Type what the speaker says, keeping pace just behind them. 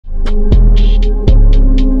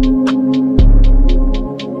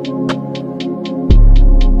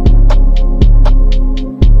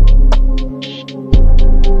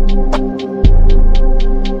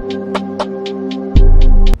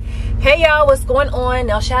what's going on?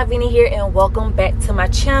 Now Shavini here, and welcome back to my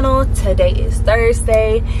channel. Today is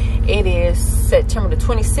Thursday. It is September the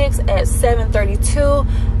 26th at 7:32.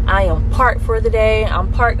 I am parked for the day.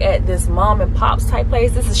 I'm parked at this mom and pops type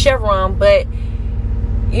place. This is Chevron, but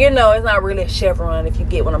you know it's not really a Chevron, if you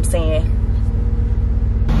get what I'm saying.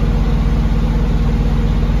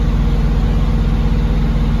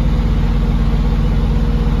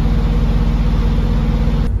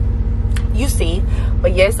 You see,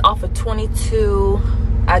 but yes, off of 22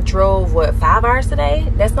 I drove what, 5 hours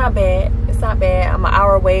today. That's not bad. It's not bad. I'm an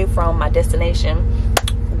hour away from my destination,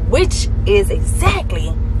 which is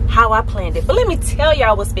exactly how I planned it. But let me tell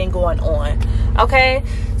y'all what's been going on. Okay,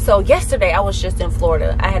 so yesterday I was just in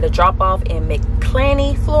Florida. I had a drop off in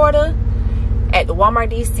McClaney, Florida at the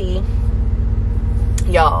Walmart DC.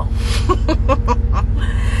 Y'all,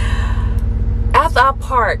 after I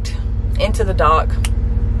parked into the dock,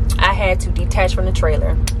 I had to detach from the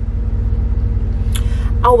trailer.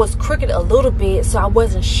 I was crooked a little bit, so I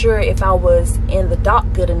wasn't sure if I was in the dock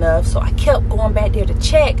good enough, so I kept going back there to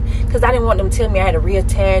check because I didn't want them to tell me I had to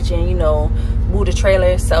reattach and, you know, move the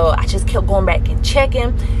trailer. So I just kept going back and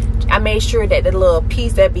checking. I made sure that the little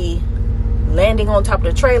piece that be landing on top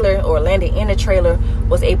of the trailer or landing in the trailer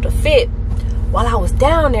was able to fit. While I was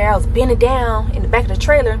down there, I was bending down in the back of the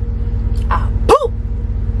trailer. Boop!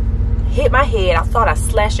 Hit my head. I thought I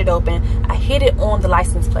slashed it open. I hit it on the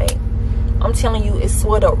license plate. I'm telling you, it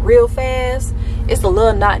swelled up real fast. It's a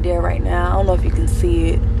little knot there right now. I don't know if you can see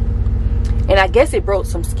it. And I guess it broke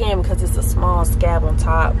some skin because it's a small scab on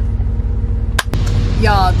top.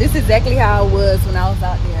 Y'all, this is exactly how it was when I was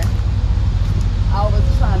out there. I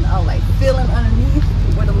was like feeling underneath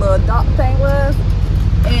where the little dock thing was.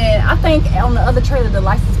 And I think on the other trailer, the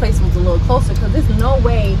license plate was a little closer because there's no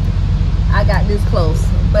way I got this close.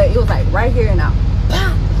 But it was like right here and out.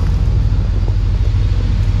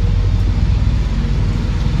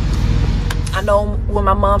 I know when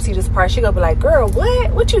my mom see this part, she gonna be like, girl,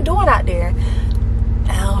 what you doing out there?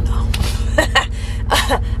 I don't know.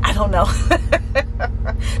 I don't know.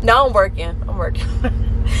 No, I'm working.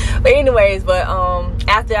 But anyways,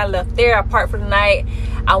 after I left there, I parked for the night.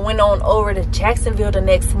 I went on over to Jacksonville the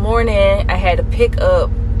next morning. I had to pick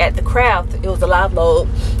up at the craft. It was a live load.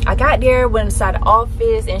 I got there, went inside the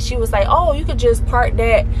office, and she was like, oh, you could just park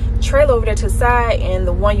that trailer over there to the side, and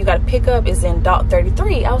the one you got to pick up is in dock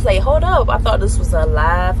 33. I was like, hold up, I thought this was a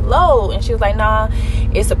live load. And she was like, nah,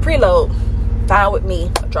 it's a preload. Fine with me.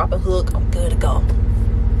 I drop a hook, I'm good to go.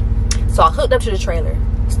 So I hooked up to the trailer,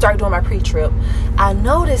 started doing my pre-trip. I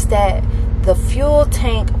noticed that the fuel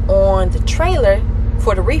tank on the trailer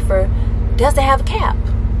for the reefer doesn't have a cap.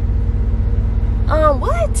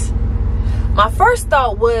 What? My first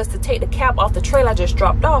thought was to take the cap off the trailer I just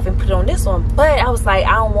dropped off and put it on this one, but I was like,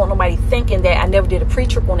 I don't want nobody thinking that I never did a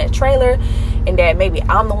pre-trip on that trailer and that maybe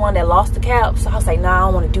I'm the one that lost the cap. So I was like, nah, I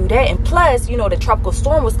don't want to do that. And plus, you know, the tropical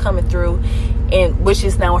storm was coming through, and which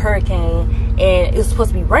is now a hurricane, and it was supposed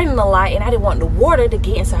to be raining a lot, and I didn't want the water to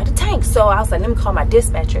get inside the tank. So I was like, let me call my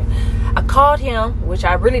dispatcher. I called him, which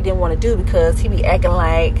I really didn't want to do because he be acting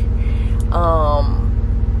like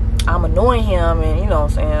I'm annoying him, and you know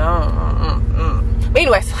what I'm saying. But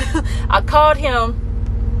anyways, I called him,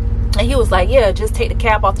 and he was like, yeah, just take the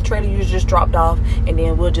cap off the trailer you just dropped off, and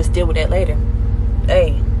then we'll just deal with that later.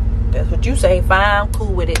 Hey, that's what you say. Fine, I'm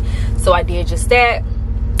cool with it. So I did just that.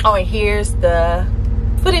 Oh, and here's the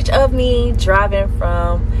footage of me driving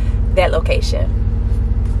from that location.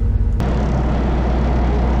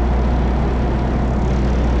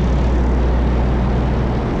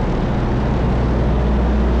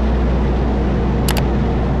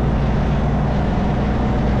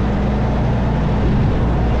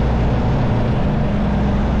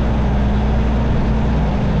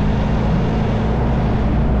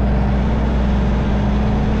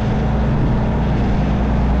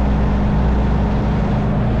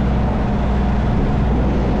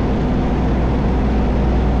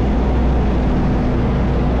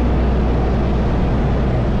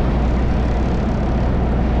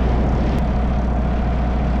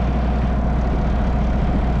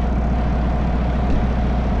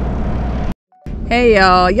 Hey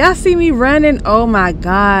y'all see me running? Oh my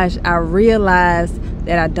gosh, I realized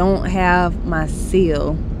that I don't have my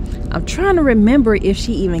seal. I'm trying to remember if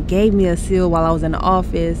she even gave me a seal while I was in the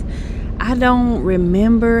office. I don't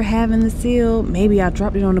remember having the seal. Maybe I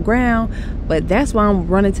dropped it on the ground, but that's why I'm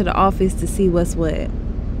running to the office to see what's what.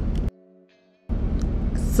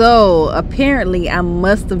 So apparently I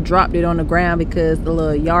must have dropped it on the ground because the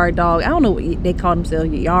little yard dog, I don't know what they call themselves,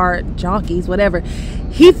 yard jockeys, whatever,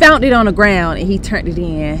 he found it on the ground and he turned it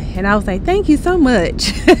in, and I was like, thank you so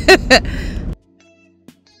much.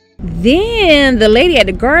 Then the lady at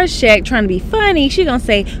the guard shack trying to be funny, she gonna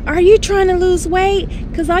say, are you trying to lose weight?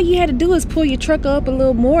 Because all you had to do is pull your truck up a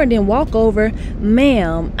little more and then walk over.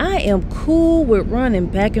 Ma'am, I am cool with running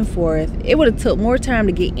back and forth. It would have took more time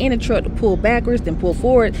to get in the truck to pull backwards than pull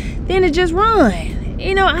forward than to just run.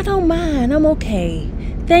 You know, I don't mind. I'm okay.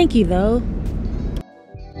 Thank you, though.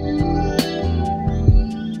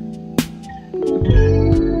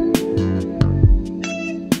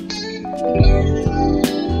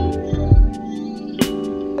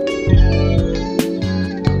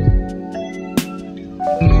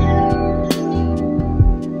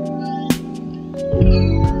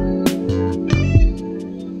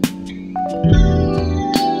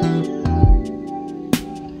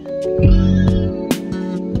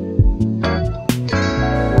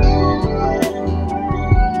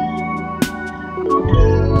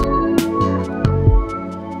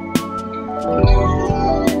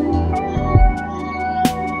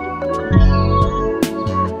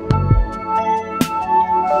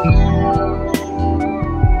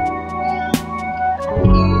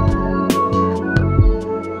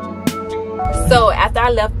 So after I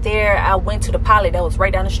left there, I went to the pilot that was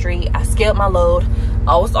right down the street. I scaled my load.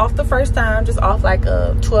 I was off the first time, just off like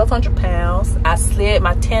 1,200 pounds. I slid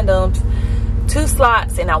my tandems 2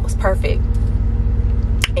 slots and I was perfect.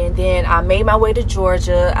 And then I made my way to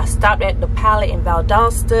Georgia. I stopped at the pilot in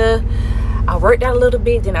Valdosta. I worked out a little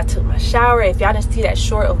bit, then I took my shower. If y'all didn't see that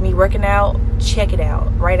short of me working out, check it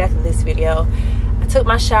out right after this video. I took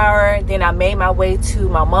my shower, then I made my way to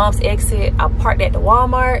my mom's exit. I parked at the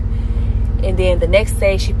Walmart. And then the next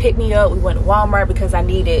day she picked me up. We went to Walmart because I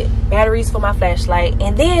needed batteries for my flashlight.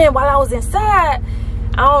 And then while I was inside,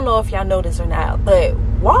 I don't know if y'all know this or not, but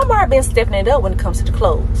Walmart been stepping it up when it comes to the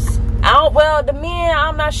clothes. Well, the men,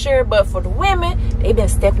 I'm not sure, but for the women, they've been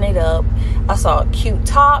stepping it up. I saw a cute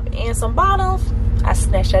top and some bottoms. I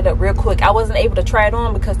snatched that up real quick. I wasn't able to try it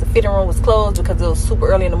on because the fitting room was closed because it was super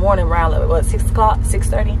early in the morning, around like, what, 6 o'clock,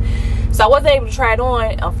 6:30. So I wasn't able to try it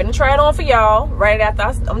on. I'm finna try it on for y'all right after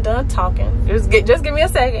I'm done talking. Just give me a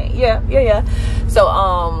second. Yeah. So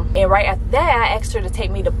and right after that, I asked her to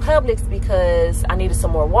take me to Publix because I needed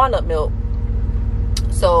some more walnut milk.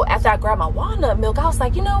 So after I grabbed my walnut milk, I was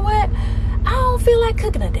like, you know what? I don't feel like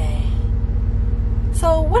cooking today.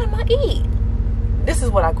 So what am I eat? This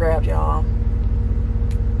is what I grabbed, y'all.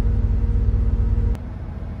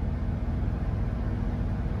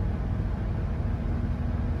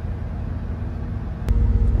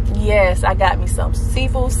 Yes, I got me some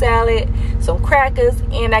seafood salad, some crackers,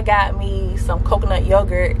 and I got me some coconut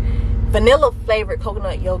yogurt, vanilla flavored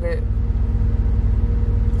coconut yogurt.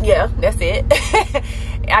 Yeah, that's it.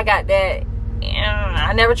 I got that.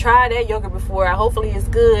 I never tried that yogurt before. Hopefully it's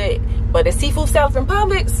good. But the seafood salad from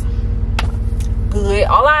Publix, good.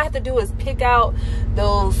 All I have to do is pick out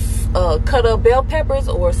those cut up bell peppers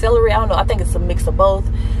or celery. I don't know. I think it's a mix of both.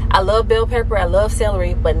 I love bell pepper. I love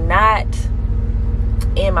celery, but not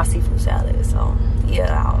in my seafood salad. So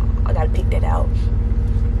yeah, I gotta pick that out.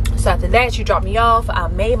 So after that, she dropped me off. I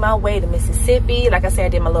made my way to Mississippi. Like I said, I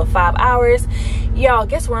did my little 5 hours. Y'all,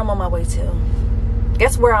 guess where I'm on my way to?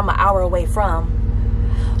 Guess where I'm an hour away from?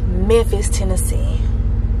 Memphis, Tennessee.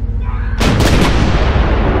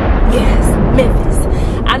 Yes, Memphis.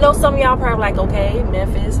 I know some of y'all probably like, okay,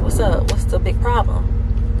 Memphis, what's up? What's the big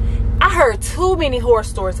problem? I heard too many horror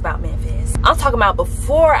stories about Memphis. I'm talking about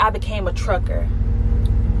before I became a trucker.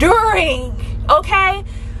 During, okay?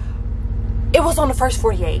 It was on the first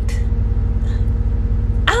 48.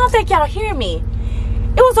 I don't think y'all hear me.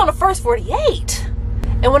 It was on the first 48.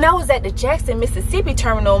 And when I was at the Jackson, Mississippi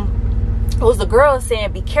terminal, it was the girl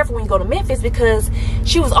saying, be careful when you go to Memphis because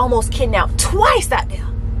she was almost kidnapped twice out there.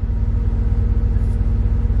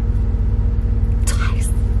 Twice.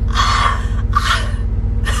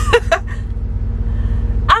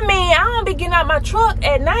 I mean, I don't be getting out my truck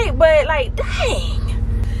at night, but like, dang.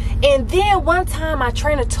 And then one time my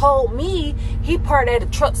trainer told me he parked at a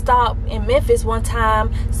truck stop in Memphis one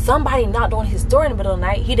time. Somebody knocked on his door in the middle of the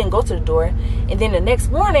night. He didn't go to the door. And then the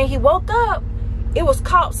next morning he woke up. It was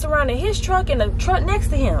cops surrounding his truck and the truck next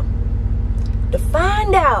to him. To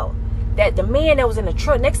find out that the man that was in the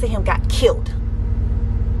truck next to him got killed.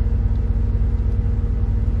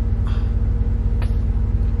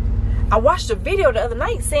 I watched a video the other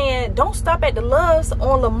night saying, don't stop at the Loves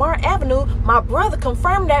on Lamar Avenue. My brother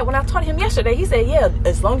confirmed that when I told him yesterday. He said, yeah,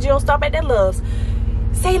 as long as you don't stop at that Loves.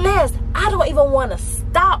 Say less, I don't even want to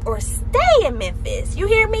stop or stay in Memphis. You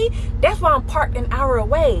hear me? That's why I'm parked an hour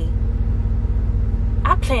away.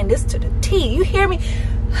 I planned this to the T. You hear me?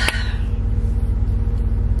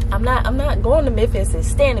 I'm not going to Memphis and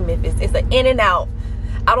staying in Memphis. It's an in and out.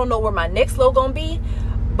 I don't know where my next load gonna be.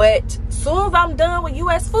 But soon as I'm done with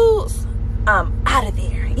US Foods, I'm out of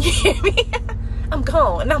there. You hear me? I'm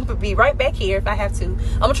gone, and I'm gonna be right back here if I have to.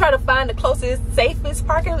 I'm gonna try to find the closest, safest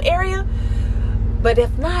parking area. But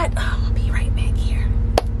if not, I'm gonna be right back here.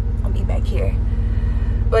 I'll be back here.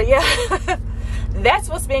 But yeah, that's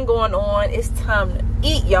what's been going on. It's time to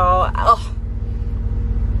eat, y'all. Oh.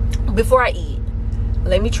 Before I eat,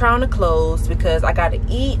 let me try on the clothes because I gotta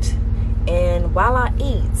eat. And while I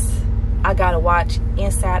eat, I gotta watch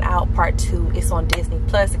Inside Out Part 2. It's on Disney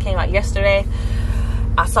Plus. It came out yesterday.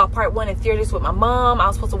 I saw Part 1 in theaters with my mom. I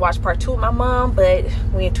was supposed to watch Part 2 with my mom, but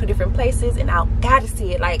we're in 2 different places, and I gotta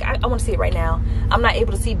see it. Like, I want to see it right now. I'm not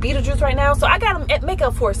able to see Beetlejuice right now, so I gotta make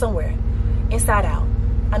up for it somewhere. Inside Out.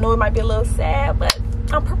 I know it might be a little sad, but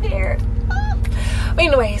I'm prepared. But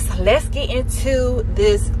anyways, let's get into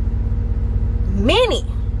this mini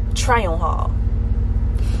try-on haul.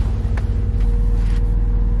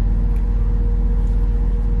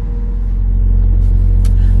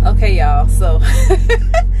 Okay, y'all, so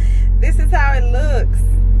this is how it looks.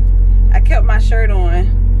 I kept my shirt on.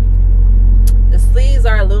 The sleeves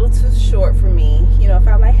are a little too short for me. You know, if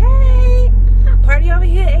I'm like, hey, party over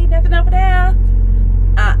here, ain't nothing over there.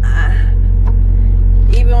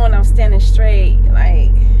 Even when I'm standing straight,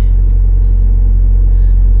 like,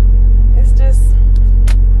 it's just.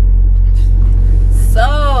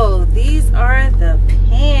 So these are the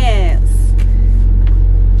pants.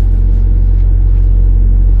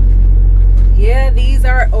 Yeah, these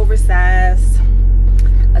are oversized.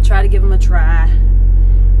 I try to give them a try.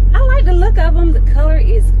 I like the look of them. The color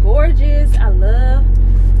is gorgeous. I love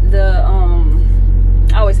the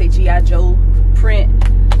I always say G.I. Joe print,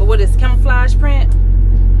 but what is camouflage print?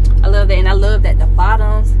 I love that, and I love that the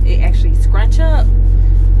bottoms, it actually scrunch up.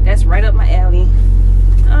 That's right up my alley.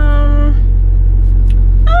 I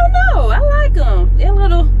don't know, I like them. They're a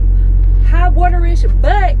little high waterish,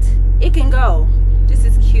 but it can go. This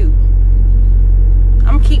is cute.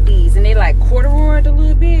 I'm gonna keep these, and they like corduroyed a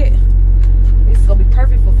little bit. This is gonna be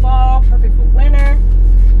perfect for fall, perfect for winter.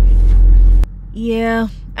 Yeah,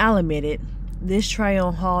 I'll admit it. This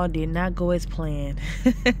try-on haul did not go as planned.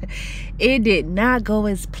 It did not go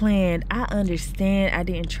as planned. I understand I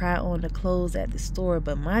didn't try on the clothes at the store,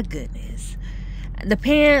 but my goodness. The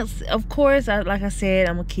pants, of course, like I said,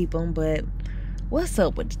 I'm gonna keep them, but what's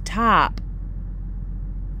up with the top?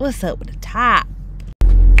 What's up with the top?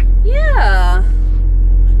 Yeah,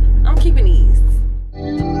 I'm keeping these.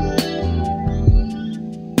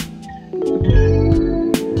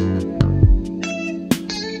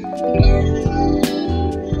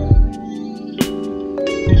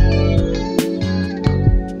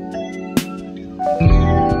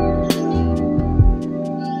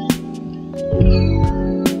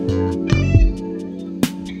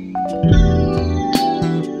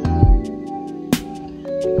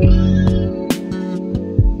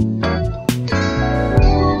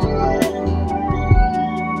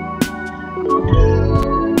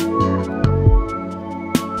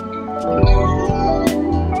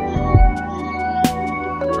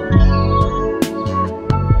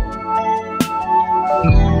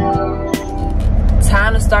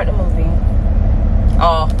 Time to start the movie.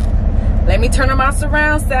 Oh, let me turn on my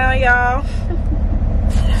surround sound, y'all.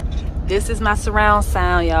 This is my surround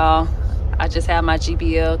sound, y'all. I just have my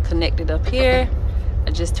GBL connected up here.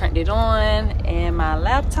 I just turned it on, and my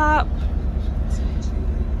laptop.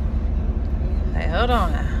 Hey, hold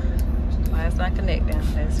on now. Why it's not connecting?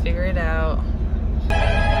 Let's figure it out.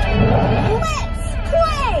 Let's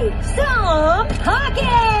play some hockey!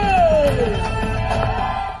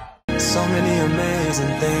 So many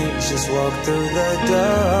amazing things just walk through the door.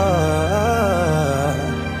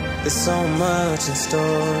 There's so much in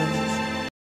store.